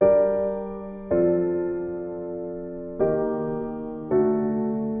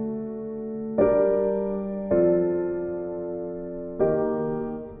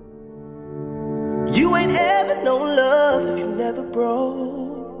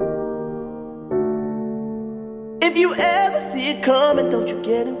If you ever see it coming, don't you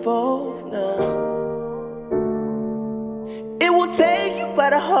get involved now. It will take you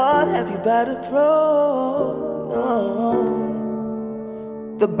by the heart, have you by the throat.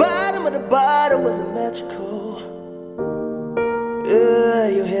 No. The bottom of the bottom wasn't magical. Yeah,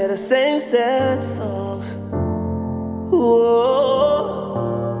 you hear the same sad songs. Whoa.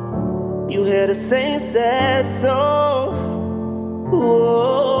 You hear the same sad songs.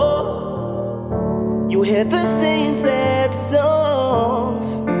 Whoa. You hear the same sad songs.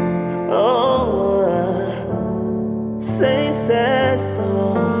 Oh, same sad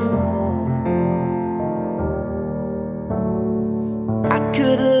songs. I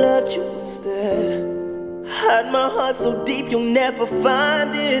could've loved you instead. Hide my heart so deep you'll never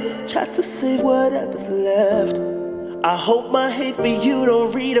find it. Try to save whatever's left. I hope my hate for you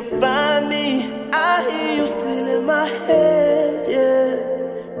don't redefine me. I hear you still in my head, yeah.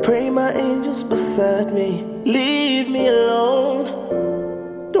 Pray my angels beside me. Leave me alone.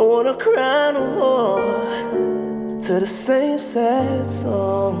 Don't wanna cry no more to the same sad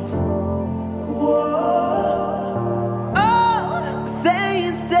songs. Whoa. Oh,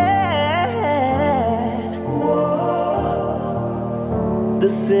 same sad. Whoa. The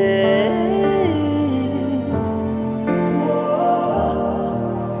same.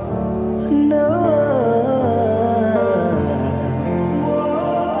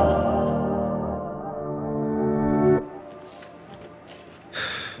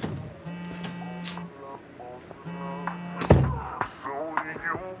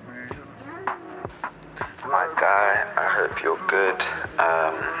 My guy, I hope you're good.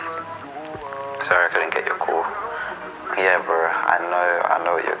 Sorry I couldn't get your call. Yeah, bro, I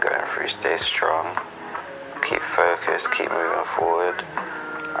know what you're going through. Stay strong. Keep focused, keep moving forward.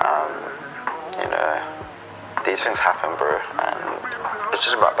 You know, these things happen, bro, and it's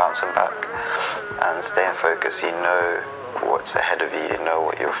just about bouncing back and staying focused. You know what's ahead of you, you know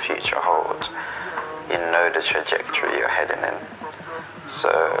what your future holds. You know the trajectory you're heading in.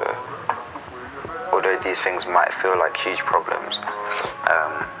 So, although these things might feel like huge problems,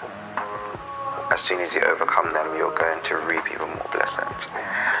 as soon as you overcome them, you're going to reap even more blessings.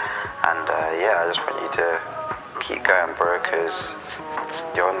 And yeah, I just want you to keep going, bro, because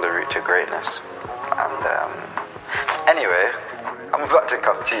you're on the route to greatness. And anyway, I'm about to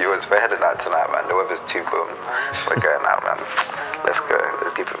come to you as we're heading out tonight, man. The weather's too boom. We're going out, man. Let's go.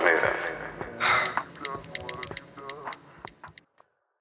 Let's keep it moving.